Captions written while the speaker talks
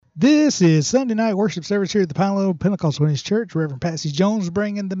This is Sunday night worship service here at the Pine Lone Pentecostal Witness Church. Reverend Patsy Jones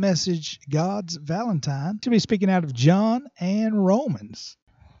bringing the message, God's Valentine. She'll be speaking out of John and Romans.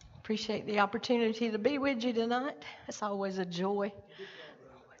 Appreciate the opportunity to be with you tonight. It's always a joy.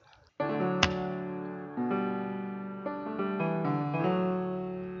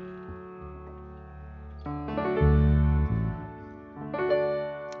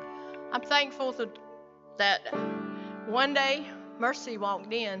 I'm thankful that one day Mercy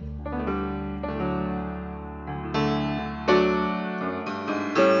walked in.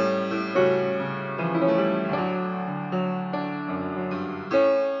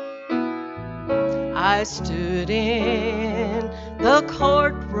 I stood in the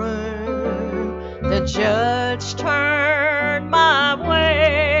courtroom, the judge turned my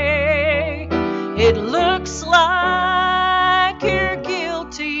way. It looks like you're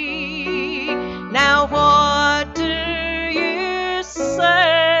guilty. Now what do you say?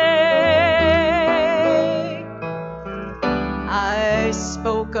 I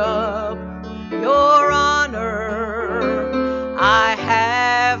spoke up, Your Honor, I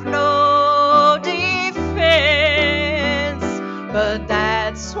have no defense, but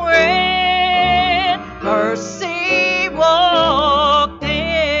that's when mercy walked in.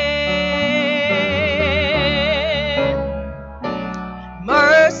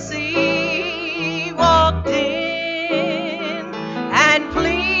 Mercy walked in and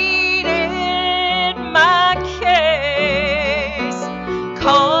pleaded my case,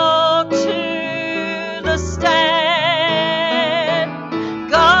 called to the stand,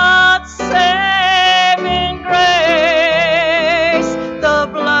 God's saving grace. The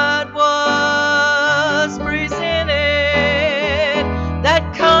blood was presented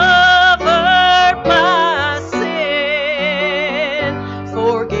that covered my sin,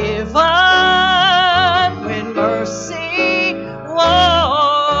 forgiven when mercy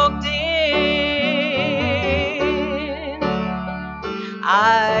walked in.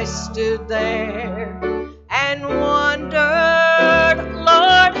 I stood there and wondered,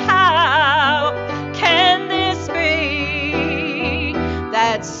 Lord, how can this be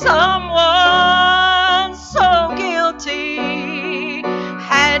that someone so guilty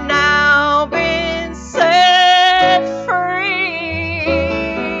had now been set free?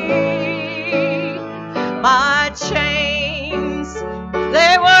 My chains,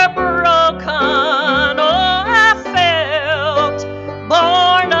 they were broken. Oh, I felt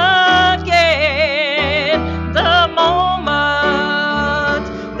born again the moment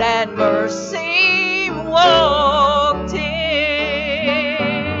that mercy walked in.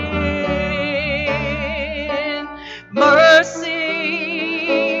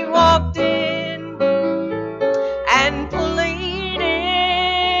 Mercy walked in and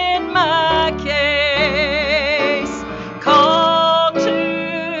pleaded my case, called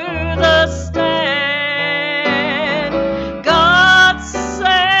to the stand, God's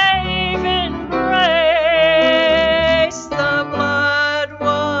saving grace. The blood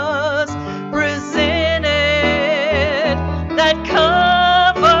was presented that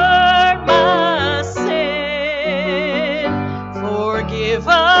covered my sin,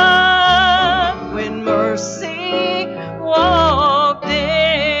 forgiven when mercy walked in.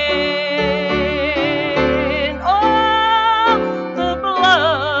 Oh, the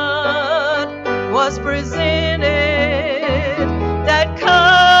blood was presented that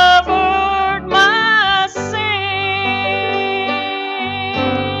covered my sin.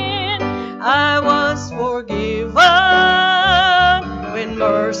 I was forgiven when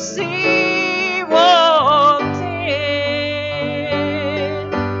mercy walked in.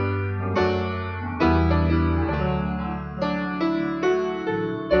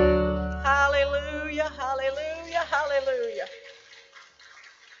 Hallelujah, hallelujah, hallelujah.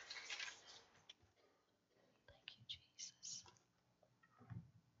 Thank you, Jesus.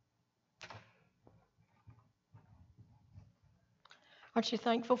 Aren't you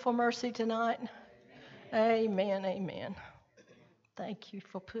thankful for mercy tonight? Amen, amen. Thank you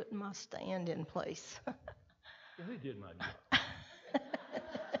for putting my stand in place. They did my job.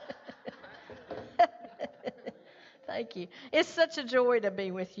 Thank you. It's such a joy to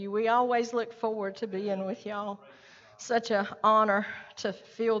be with you. We always look forward to being with y'all. Such an honor to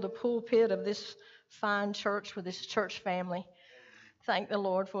fill the pulpit of this fine church with this church family. Thank the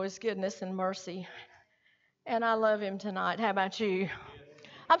Lord for His goodness and mercy. And I love Him tonight. How about you?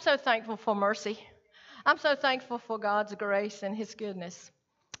 I'm so thankful for mercy. I'm so thankful for God's grace and His goodness.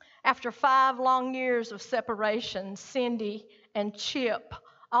 After 5 long years of separation, Cindy and Chip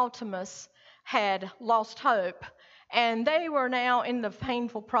Altimus had lost hope, and they were now in the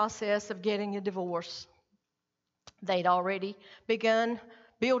painful process of getting a divorce. They'd already begun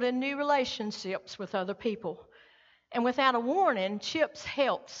building new relationships with other people. And without a warning, Chip's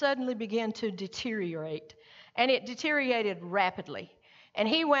health suddenly began to deteriorate, and it deteriorated rapidly. And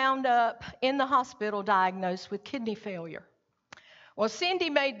he wound up in the hospital diagnosed with kidney failure. Well, Cindy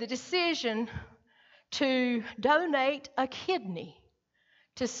made the decision to donate a kidney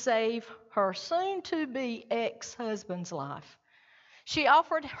to save her soon-to-be ex-husband's life. She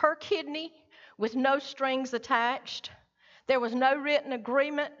offered her kidney with no strings attached. There was no written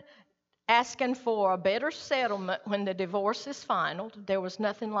agreement asking for a better settlement when the divorce is final. There was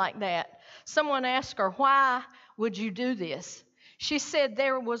nothing like that. Someone asked her, "Why would you do this?" She said,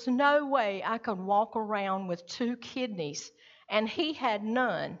 "There was no way I could walk around with 2 kidneys, and he had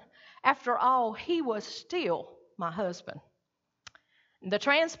none. After all, he was still my husband." The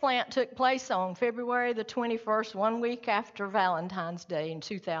transplant took place on February the 21st, 1 week after Valentine's Day in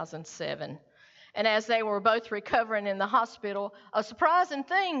 2007. And as they were both recovering in the hospital, a surprising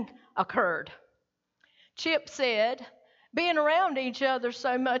thing occurred. Chip said, "Being around each other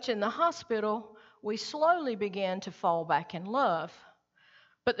so much in the hospital, we slowly began to fall back in love."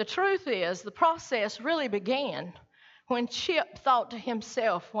 But the truth is, the process really began when Chip thought to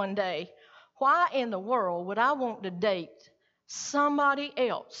himself one day, "Why in the world would I want to date somebody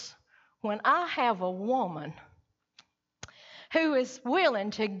else when I have a woman who is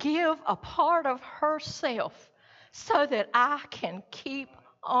willing to give a part of herself so that I can keep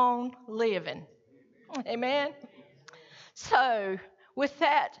on living?" Amen. So with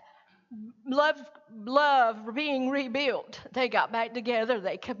that love being rebuilt, they got back together.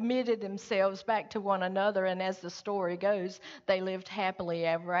 They committed themselves back to one another, and as the story goes, they lived happily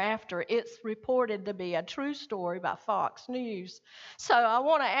ever after. It's reported to be a true story by Fox News. So I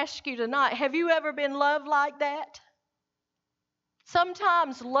want to ask you tonight, have you ever been loved like that?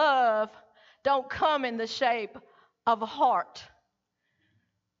 Sometimes love don't come in the shape of a heart.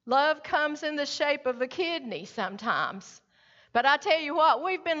 Love comes in the shape of a kidney sometimes. But I tell you what,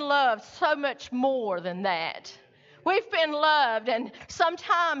 we've been loved so much more than that. We've been loved, and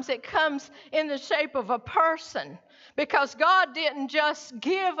sometimes it comes in the shape of a person, because God didn't just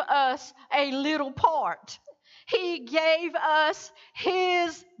give us a little part. He gave us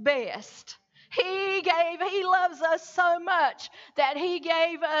His best. He loves us so much that He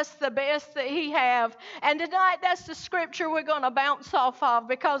gave us the best that He have. And tonight, that's the scripture we're going to bounce off of,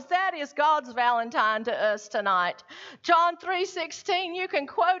 because that is God's Valentine to us tonight. John 3:16, you can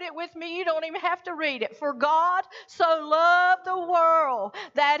quote it with me. You don't even have to read it. "For God so loved the world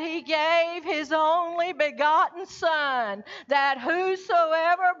that He gave His only begotten Son, that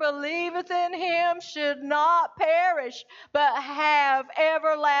whosoever believeth in Him should not perish, but have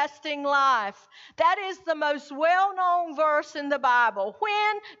everlasting life." That is the most well-known verse in the Bible.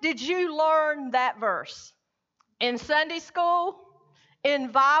 When did you learn that verse? In Sunday school?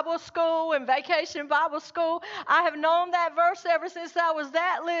 In Bible school, in vacation Bible school? I have known that verse ever since I was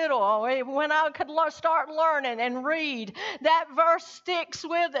that little, when I could start learning and read. That verse sticks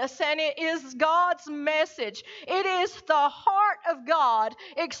with us, and it is God's message. It is the heart of God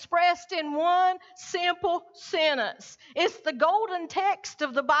expressed in one simple sentence. It's the golden text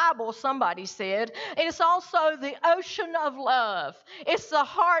of the Bible, somebody said. It's also the ocean of love. It's the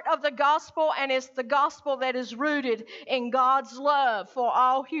heart of the gospel, and it's the gospel that is rooted in God's love for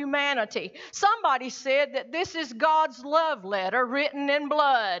all humanity. Somebody said that this is God's love letter written in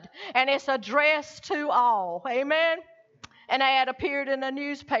blood, and it's addressed to all. Amen? An ad appeared in a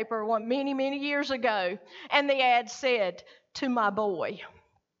newspaper many, many years ago, and the ad said, "To my boy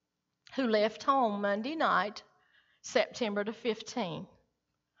who left home Monday night, September the 15th.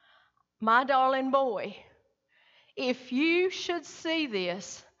 My darling boy, if you should see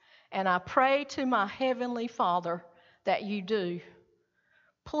this, and I pray to my Heavenly Father that you do,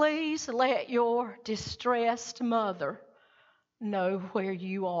 please let your distressed mother know where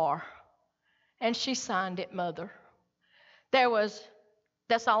you are." And she signed it, "Mother."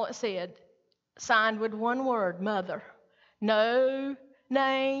 That's all it said, signed with one word, "Mother." No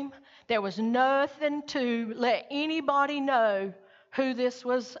name. There was nothing to let anybody know who this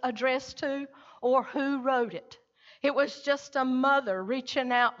was addressed to or who wrote it. It was just a mother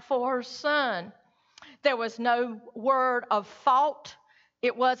reaching out for her son. There was no word of fault.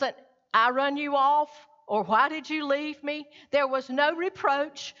 It wasn't, "I run you off," or "Why did you leave me?" There was no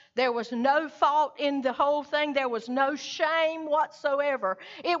reproach. There was no fault in the whole thing. There was no shame whatsoever.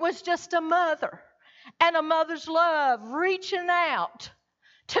 It was just a mother and a mother's love reaching out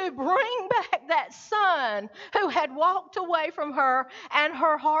to bring back that son who had walked away from her and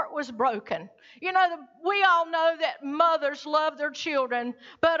her heart was broken. You know, we all know that mothers love their children,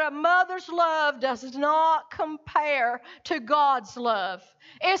 but a mother's love does not compare to God's love.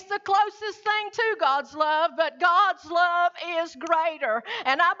 It's the closest thing to God's love, but God's love is greater.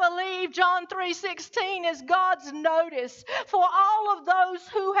 And I believe John 3:16 is God's notice for all of those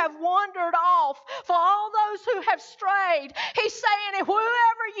who have wandered off, for all those who have strayed. He's saying,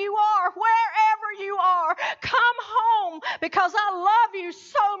 whoever you are, wherever you are, come home because I love you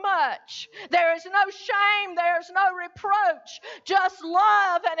so much. There is no shame, there's no reproach, just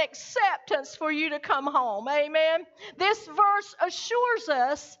love and acceptance for you to come home. Amen. This verse assures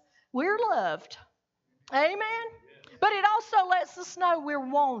us we're loved. Amen. But it also lets us know we're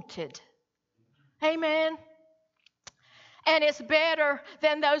wanted. Amen. And it's better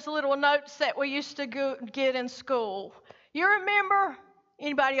than those little notes that we used to get in school. You remember,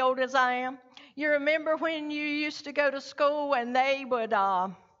 anybody old as I am, you remember when you used to go to school and they would,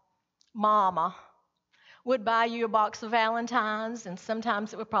 Mama would buy you a box of Valentines, and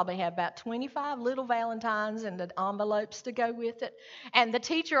sometimes it would probably have about 25 little Valentines and the envelopes to go with it. And the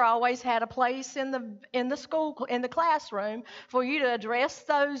teacher always had a place in the classroom for you to address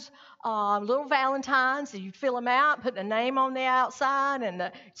those little Valentines. And you'd fill them out, put the name on the outside,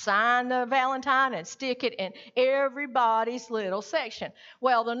 and sign the Valentine and stick it in everybody's little section.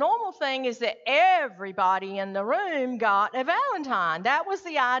 Well, the normal thing is that everybody in the room got a Valentine. That was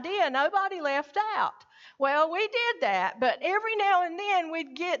the idea. Nobody left out. Well, we did that, but every now and then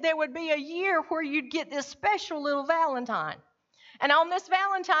there would be a year where you'd get this special little Valentine. And on this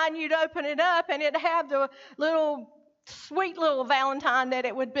Valentine, you'd open it up and it'd have the little sweet little Valentine that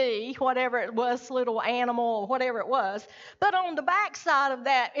it would be, whatever it was, little animal or whatever it was. But on the back side of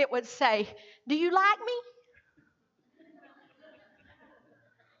that, it would say, "Do you like me?"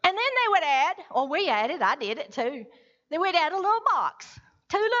 And then they would add, or we added, I did it too. Then we'd add a little box,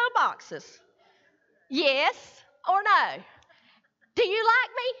 2 little boxes. Yes or no? Do you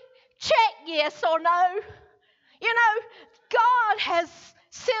like me? Check yes or no. You know, God has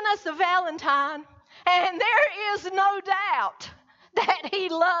sent us a Valentine, and there is no doubt that He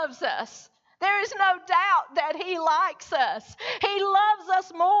loves us. There is no doubt that He likes us. He loves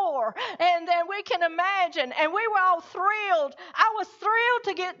us more than we can imagine. And we were all thrilled. I was thrilled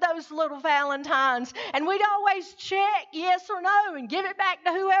to get those little Valentines. And we'd always check yes or no and give it back to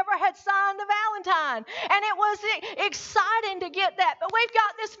whoever had signed the Valentine. And it was exciting to get that. But we've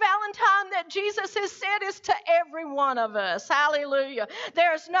got this Valentine that Jesus has said is to every one of us. Hallelujah.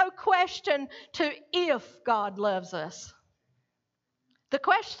 There's no question to if God loves us. The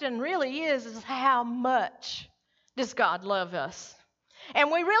question really is how much does God love us?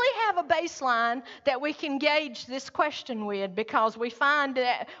 And we really have a baseline that we can gauge this question with, because we find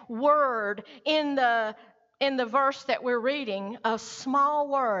that word in the verse that we're reading, a small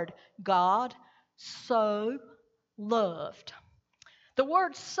word, God so loved. The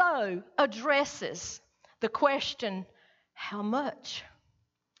word so addresses the question, how much?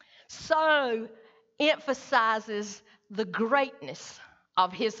 So emphasizes the greatness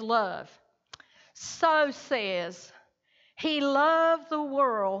of His love. So says, He loved the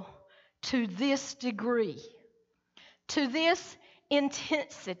world to this degree, to this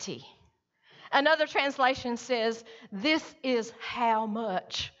intensity. Another translation says, this is how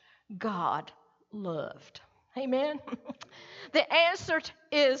much God loved. Amen. The answer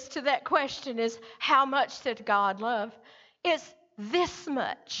to that question is, how much did God love? It's this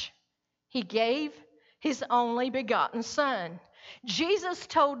much. He gave His only begotten Son. Jesus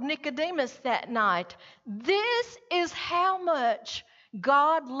told Nicodemus that night, this is how much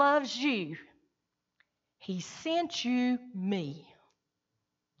God loves you. He sent you me.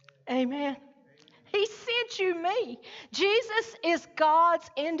 Amen. He sent you me. Jesus is God's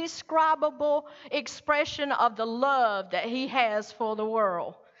indescribable expression of the love that He has for the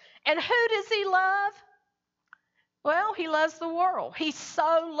world. And who does He love? Well, He loves the world. He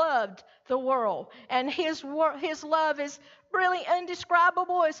so loved the world. And His love is really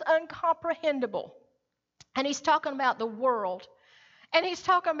indescribable. It's incomprehensible. And He's talking about the world. And He's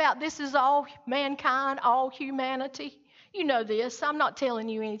talking about this is all mankind, all humanity. You know this. I'm not telling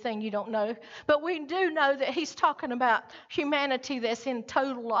you anything you don't know. But we do know that He's talking about humanity that's in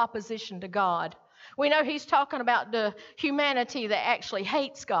total opposition to God. We know He's talking about the humanity that actually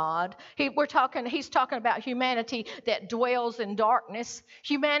hates God. He's talking about humanity that dwells in darkness,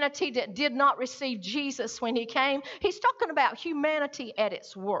 humanity that did not receive Jesus when He came. He's talking about humanity at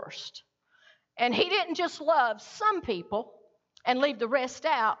its worst. And He didn't just love some people and leave the rest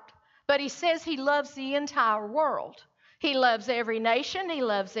out, but He says He loves the entire world. He loves every nation, he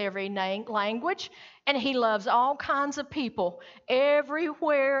loves every language, and he loves all kinds of people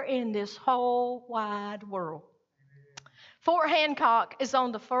everywhere in this whole wide world. Fort Hancock is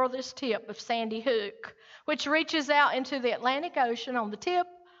on the furthest tip of Sandy Hook, which reaches out into the Atlantic Ocean on the tip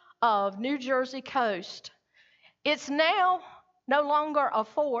of New Jersey coast. It's now no longer a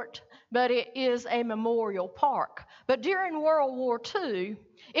fort, but it is a memorial park. But during World War II,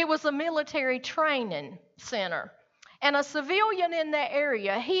 it was a military training center. And a civilian in that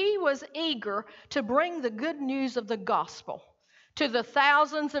area, he was eager to bring the good news of the gospel to the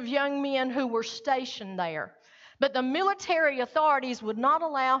thousands of young men who were stationed there. But the military authorities would not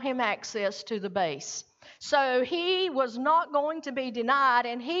allow him access to the base. So he was not going to be denied,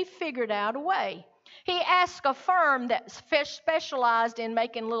 and he figured out a way. He asked a firm that specialized in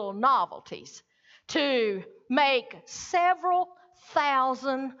making little novelties to make several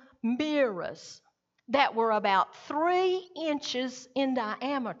thousand mirrors that were about 3 inches in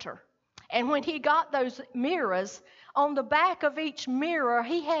diameter. And when he got those mirrors, on the back of each mirror,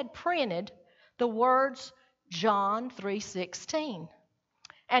 he had printed the words John 3:16.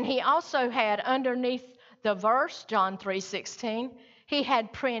 And he also had underneath the verse, John 3:16, he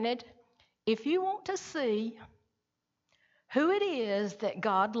had printed, if you want to see who it is that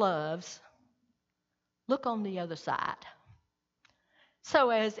God loves, look on the other side.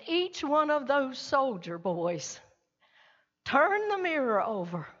 So as each one of those soldier boys turned the mirror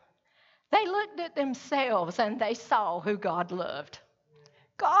over, they looked at themselves and they saw who God loved.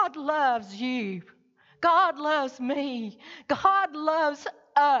 God loves you. God loves me. God loves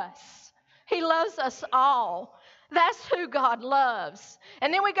us. He loves us all. That's who God loves.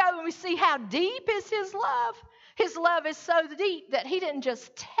 And then we go and we see how deep is His love. His love is so deep that He didn't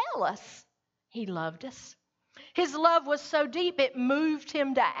just tell us He loved us. His love was so deep it moved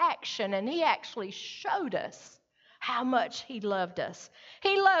Him to action, and He actually showed us how much He loved us.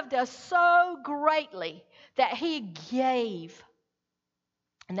 He loved us so greatly that He gave.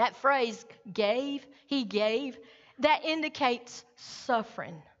 And that phrase, gave, He gave, that indicates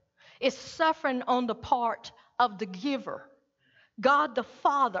suffering. It's suffering on the part of the giver. God the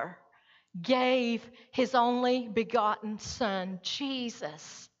Father gave His only begotten Son,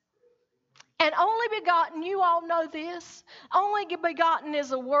 Jesus. And only begotten, you all know this. Only begotten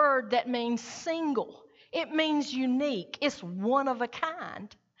is a word that means single. It means unique. It's one of a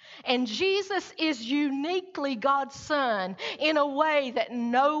kind. And Jesus is uniquely God's Son in a way that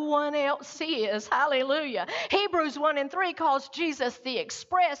no one else is. Hallelujah. Hebrews 1:3 calls Jesus the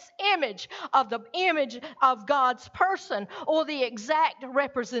express image of God's person, or the exact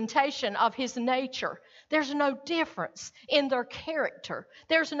representation of His nature. There's no difference in their character.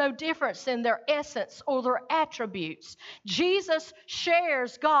 There's no difference in their essence or their attributes. Jesus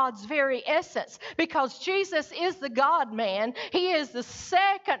shares God's very essence because Jesus is the God-man. He is the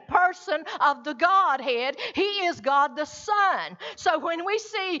second person of the Godhead. He is God the Son. So when we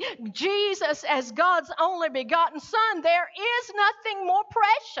see Jesus as God's only begotten Son, there is nothing more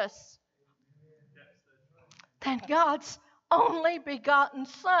precious than God's only begotten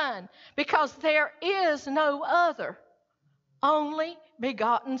Son, because there is no other only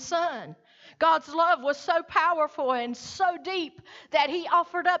begotten Son. God's love was so powerful and so deep that He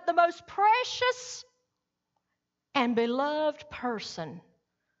offered up the most precious and beloved person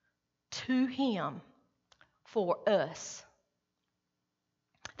to Him for us.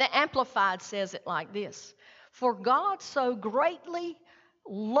 The Amplified says it like this: for God so greatly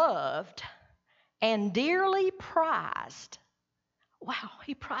loved and dearly prized. Wow,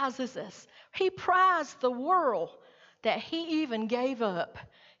 He prizes us. He prized the world that He even gave up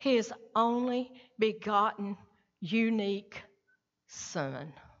His only begotten, unique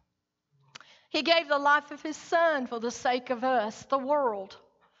Son. He gave the life of His Son for the sake of us, the world.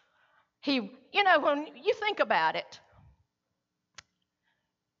 When you think about it,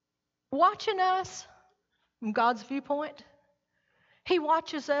 watching us from God's viewpoint, He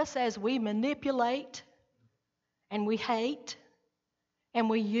watches us as we manipulate and we hate and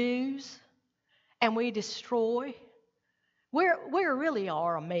we use and we destroy. We really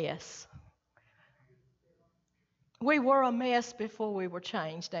are a mess. We were a mess before we were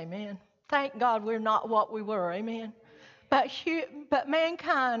changed, amen. Thank God we're not what we were, amen. But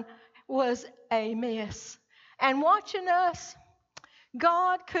mankind was a mess. And watching us,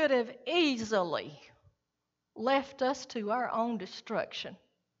 God could have easily left us to our own destruction.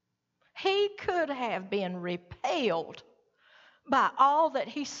 He could have been repelled by all that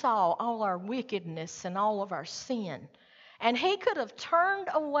He saw, all our wickedness and all of our sin. And He could have turned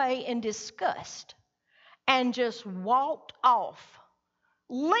away in disgust and just walked off,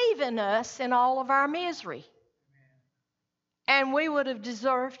 leaving us in all of our misery. and we would have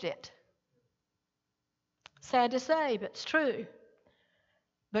deserved it. Sad to say, but it's true.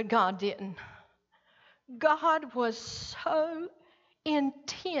 But God didn't. God was so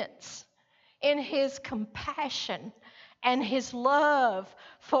intense in his compassion and his love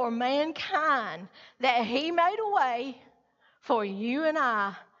for mankind that he made a way for you and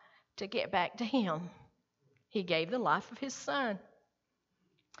I to get back to him. He gave the life of his son.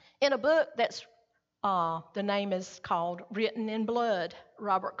 In a book that's the name is called Written in Blood,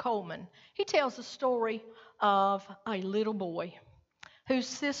 Robert Coleman, he tells the story of a little boy whose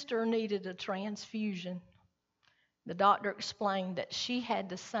sister needed a transfusion. The doctor explained that she had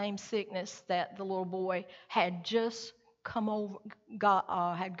the same sickness that the little boy had just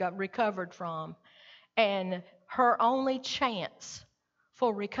got recovered from, and her only chance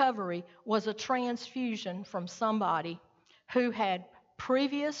for recovery was a transfusion from somebody who had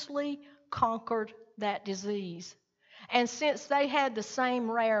previously conquered that disease. And since they had the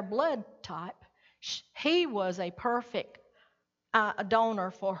same rare blood type, he was a perfect donor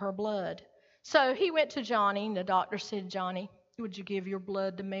for her blood. So he went to Johnny, and the doctor said, "Johnny, would you give your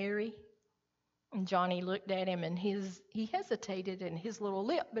blood to Mary?" And Johnny looked at him, and he hesitated, and his little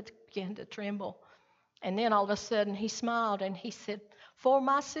lip began to tremble. And then all of a sudden he smiled, and he said, "For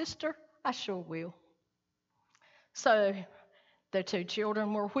my sister, I sure will." So the two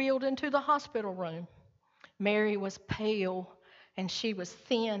children were wheeled into the hospital room. Mary was pale, and she was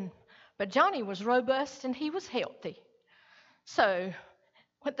thin, but Johnny was robust, and he was healthy. So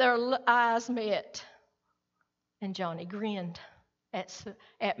when their eyes met, and Johnny grinned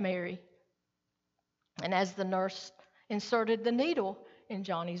at Mary. And as the nurse inserted the needle in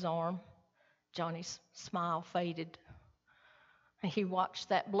Johnny's arm, Johnny's smile faded. And he watched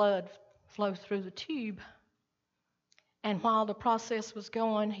that blood flow through the tube. And while the process was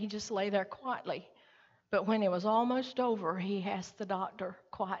going, he just lay there quietly. But when it was almost over, he asked the doctor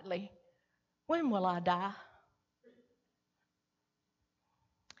quietly, "When will I die?"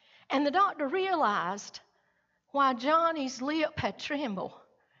 And the doctor realized why Johnny's lip had trembled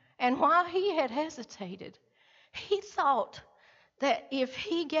and why he had hesitated. He thought that if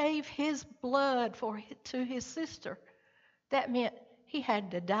he gave his blood to his sister, that meant he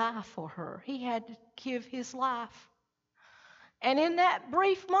had to die for her. He had to give his life. And in that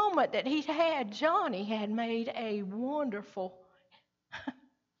brief moment that he had, Johnny had made a wonderful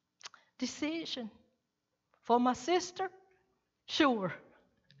decision. For my sister? Sure.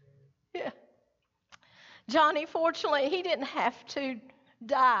 Yeah. Johnny, fortunately, he didn't have to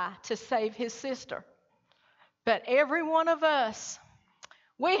die to save his sister. But every one of us,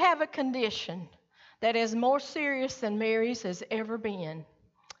 we have a condition that is more serious than Mary's has ever been.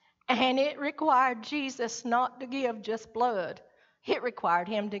 And it required Jesus not to give just blood. It required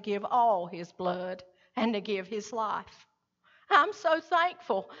him to give all his blood and to give his life. I'm so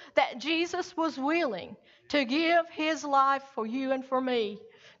thankful that Jesus was willing to give his life for you and for me,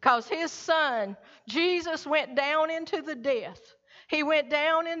 because his son, Jesus, went down into the death. He went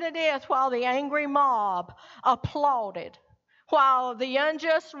down into death while the angry mob applauded, while the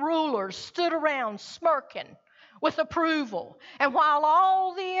unjust rulers stood around smirking with approval, and while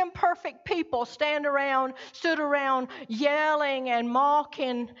all the imperfect people stood around yelling and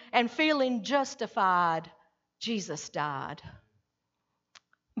mocking and feeling justified, Jesus died.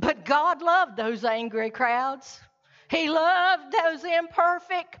 But God loved those angry crowds. He loved those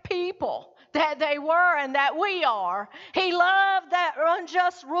imperfect people that they were and that we are. He loved that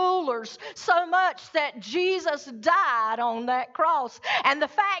unjust rulers so much that Jesus died on that cross. And the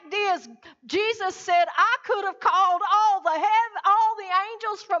fact is, Jesus said, "I could have called all the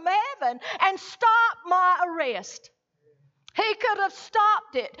angels from heaven and stopped my arrest." He could have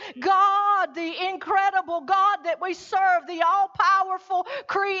stopped it. God, the incredible God that we serve, the all-powerful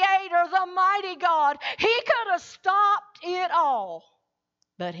Creator, the mighty God, He could have stopped it all.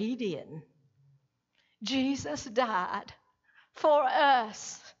 But He didn't. Jesus died for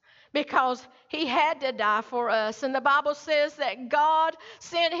us because He had to die for us. And the Bible says that God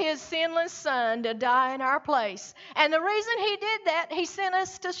sent His sinless Son to die in our place. And the reason He did that, He sent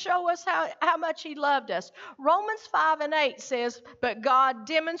us to show us how much He loved us. Romans 5:8 says, "But God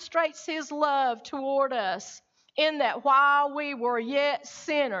demonstrates His love toward us in that while we were yet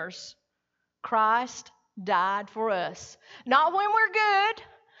sinners, Christ died for us." Not when we're good,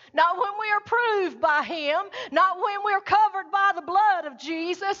 not when we are approved by Him, not when we're covered by the blood of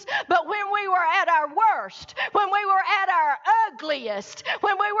Jesus, but when we were at our worst, when we were at our ugliest,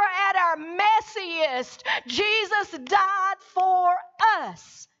 when we were at our messiest, Jesus died for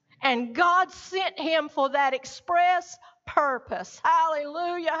us. And God sent Him for that express purpose.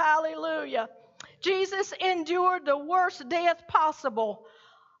 Hallelujah, hallelujah. Jesus endured the worst death possible,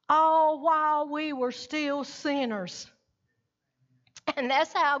 all while we were still sinners. And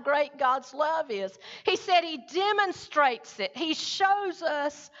that's how great God's love is. He said He demonstrates it. He shows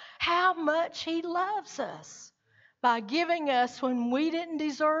us how much He loves us by giving us, when we didn't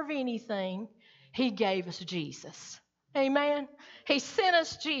deserve anything, He gave us Jesus. Amen? He sent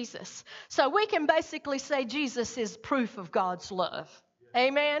us Jesus. So we can basically say Jesus is proof of God's love.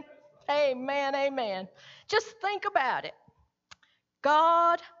 Amen? Amen, amen. Just think about it.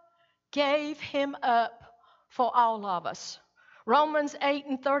 God gave Him up for all of us. Romans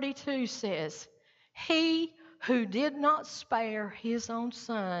 8:32 says, He who did not spare His own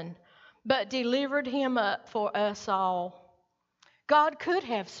Son, but delivered Him up for us all. God could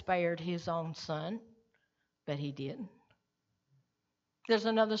have spared His own Son, but He didn't. There's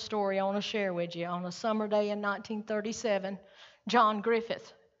another story I want to share with you. On a summer day in 1937, John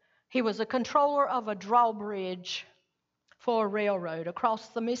Griffith, he was a controller of a drawbridge for a railroad across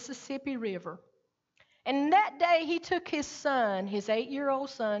the Mississippi River. And that day he took his son, his 8-year-old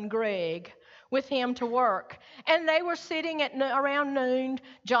son, Greg, with him to work. And they were sitting at around noon.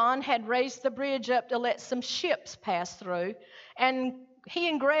 John had raised the bridge up to let some ships pass through. And he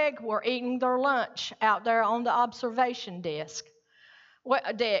and Greg were eating their lunch out there on the observation deck.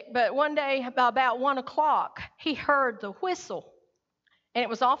 But one day, about 1 o'clock, he heard the whistle. And it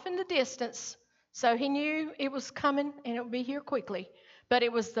was off in the distance, so he knew it was coming and it would be here quickly. But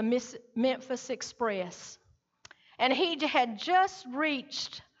it was the Memphis Express. And he had just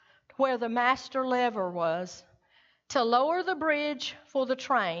reached where the master lever was to lower the bridge for the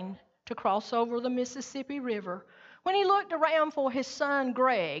train to cross over the Mississippi River when he looked around for his son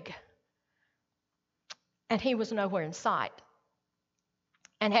Greg, and he was nowhere in sight.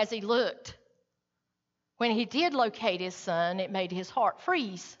 And as he looked, when he did locate his son, it made his heart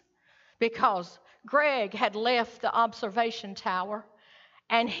freeze, because Greg had left the observation tower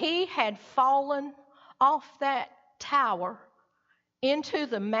and he had fallen off that tower into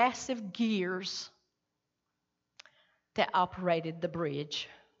the massive gears that operated the bridge.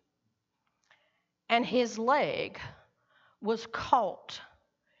 And his leg was caught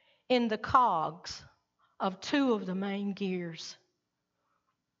in the cogs of 2 of the main gears.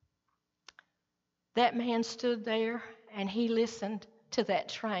 That man stood there and he listened to that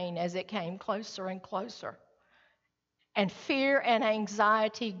train as it came closer and closer. And fear and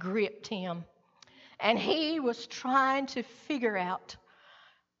anxiety gripped him. And he was trying to figure out,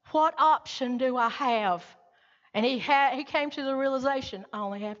 what option do I have? And he came to the realization, I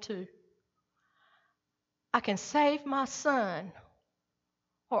only have 2. I can save my son,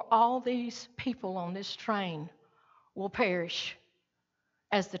 or all these people on this train will perish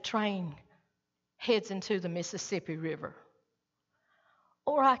as the train heads into the Mississippi River.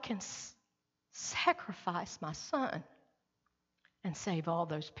 Or I can sacrifice my son and save all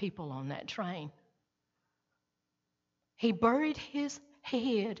those people on that train. He buried his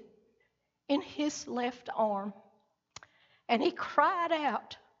head in his left arm and he cried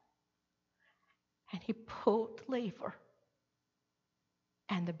out and he pulled the lever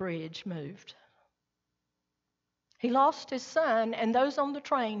and the bridge moved. He lost his son, and those on the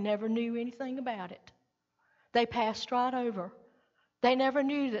train never knew anything about it. They passed right over. They never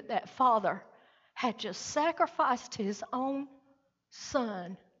knew that that father had just sacrificed his own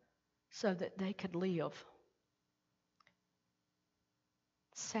son so that they could live.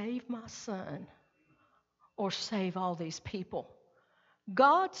 Save my son or save all these people.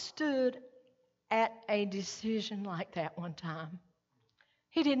 God stood at a decision like that one time.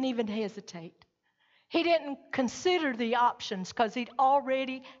 He didn't even hesitate. He didn't consider the options because he'd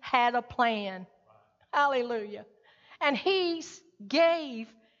already had a plan. Hallelujah. And he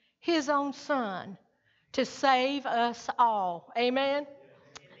gave his own son to save us all. Amen?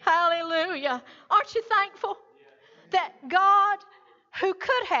 Hallelujah. Aren't you thankful that God, who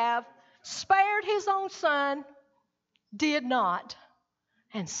could have spared his own son, did not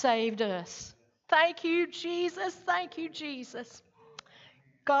and saved us? Thank you, Jesus. Thank you, Jesus.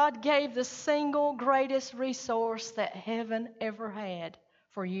 God gave the single greatest resource that heaven ever had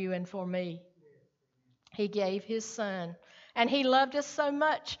for you and for me. He gave his son. And he loved us so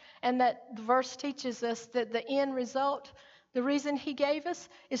much. And that verse teaches us that the end result, the reason he gave us,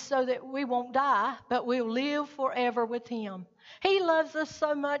 is so that we won't die, but we'll live forever with him. He loves us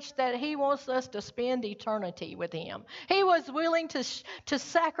so much that he wants us to spend eternity with him. He was willing to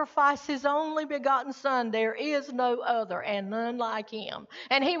sacrifice his only begotten son. There is no other and none like him.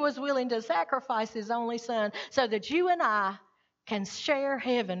 And he was willing to sacrifice his only son so that you and I can share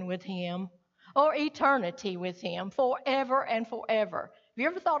heaven with him, or eternity with him, forever and forever. Have you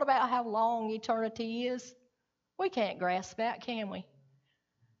ever thought about how long eternity is? We can't grasp that, can we?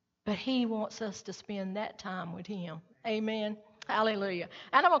 But He wants us to spend that time with Him. Amen. Hallelujah.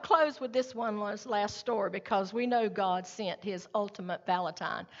 And I'm going to close with this one last story because we know God sent His ultimate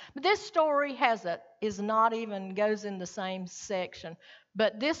Valentine. But this story goes in the same section.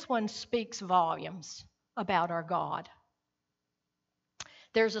 But this one speaks volumes about our God.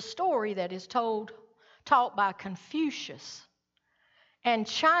 There's a story that is taught by Confucius. And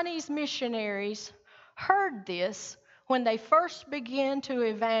Chinese missionaries heard this when they first began to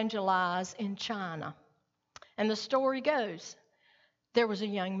evangelize in China. And the story goes, there was a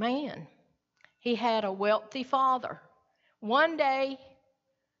young man. He had a wealthy father. One day,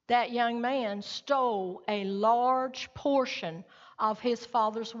 that young man stole a large portion of his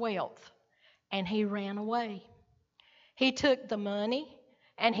father's wealth, and he ran away. He took the money,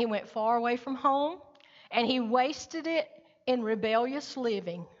 and he went far away from home, and he wasted it in rebellious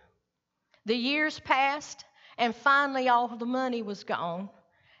living. The years passed, and finally all the money was gone,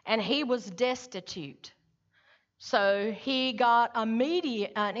 and he was destitute. So he got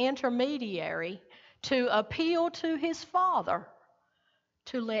an intermediary to appeal to his father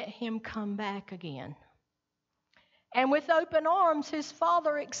to let him come back again. And with open arms, his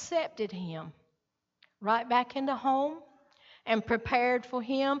father accepted him right back into home and prepared for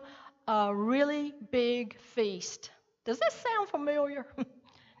him a really big feast. Does this sound familiar?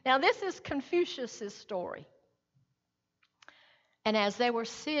 Now, this is Confucius' story. And as they were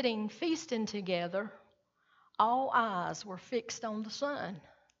sitting, feasting together, all eyes were fixed on the son.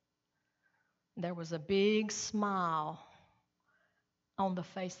 There was a big smile on the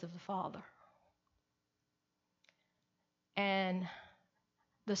face of the father. And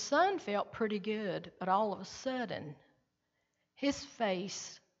the son felt pretty good, but all of a sudden, his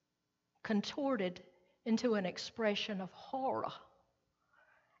face contorted into an expression of horror.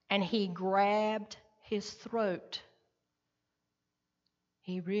 And he grabbed his throat.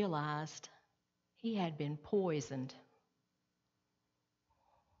 He realized he had been poisoned.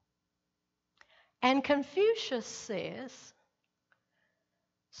 And Confucius says,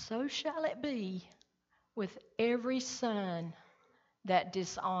 so shall it be with every son that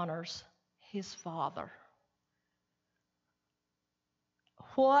dishonors his father.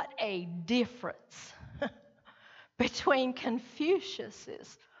 What a difference between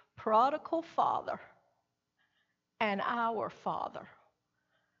Confucius's prodigal father and our father.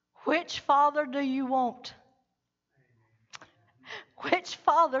 Which father do you want? Which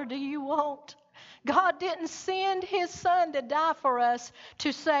father do you want? God didn't send His Son to die for us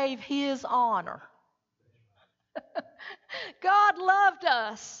to save His honor. God loved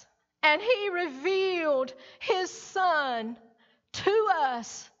us, and He revealed His Son to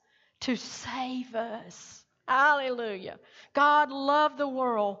us to save us. Hallelujah. God loved the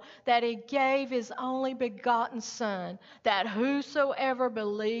world that He gave His only begotten Son, that whosoever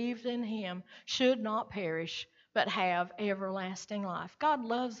believed in Him should not perish, but have everlasting life. God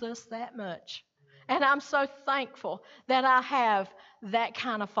loves us that much. And I'm so thankful that I have that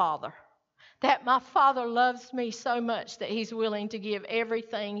kind of father. That my father loves me so much that he's willing to give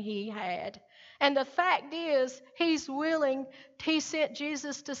everything he had. And the fact is, he sent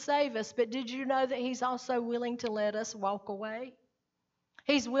Jesus to save us, but did you know that he's also willing to let us walk away?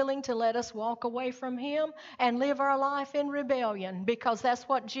 He's willing to let us walk away from him and live our life in rebellion, because that's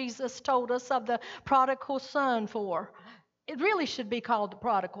what Jesus told us of the prodigal son for. It really should be called the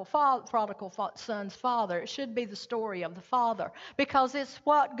prodigal son's father. It should be the story of the father, because it's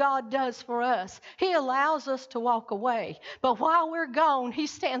what God does for us. He allows us to walk away, but while we're gone, He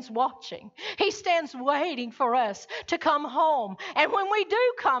stands watching. He stands waiting for us to come home. And when we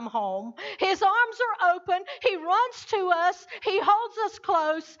do come home, His arms are open. He runs to us. He holds us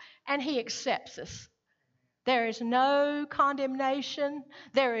close, and He accepts us. There is no condemnation.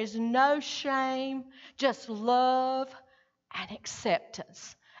 There is no shame. Just love and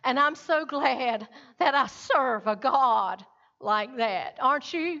acceptance. And I'm so glad that I serve a God like that.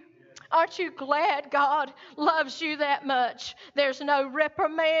 Aren't you? Aren't you glad God loves you that much? There's no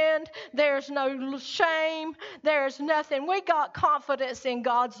reprimand. There's no shame. There's nothing. We got confidence in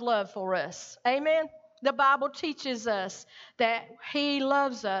God's love for us. Amen? The Bible teaches us that He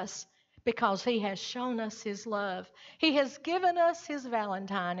loves us because He has shown us His love. He has given us His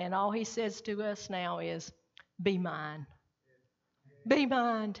Valentine, and all He says to us now is, be mine. Be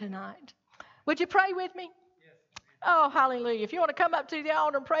mine tonight. Would you pray with me? Oh, hallelujah. If you want to come up to the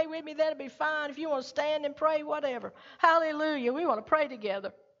altar and pray with me, that'll be fine. If you want to stand and pray, whatever. Hallelujah. We want to pray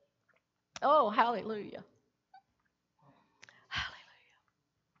together. Oh, hallelujah. Hallelujah.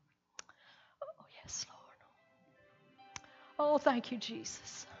 Oh, yes, Lord. Oh, thank you,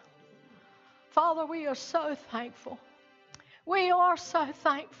 Jesus. Father, we are so thankful. We are so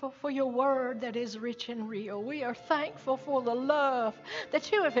thankful for your word that is rich and real. We are thankful for the love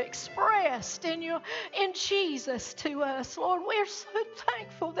that you have expressed in Jesus to us. Lord, we're so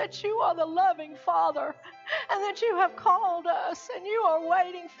thankful that you are the loving Father and that you have called us and you are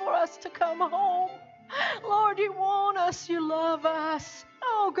waiting for us to come home. Lord, you want us. You love us.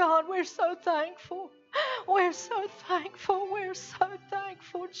 Oh, God, we're so thankful. We're so thankful. We're so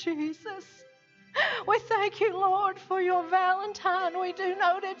thankful, Jesus. We thank you, Lord, for your Valentine. We do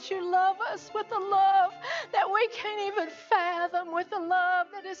know that you love us with a love that we can't even fathom, with a love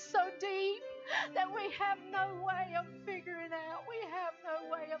that is so deep that we have no way of figuring out. We have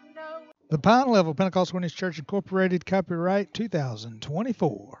no way of knowing. The Pine Level Pentecostal Witness Church Incorporated, copyright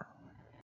 2024.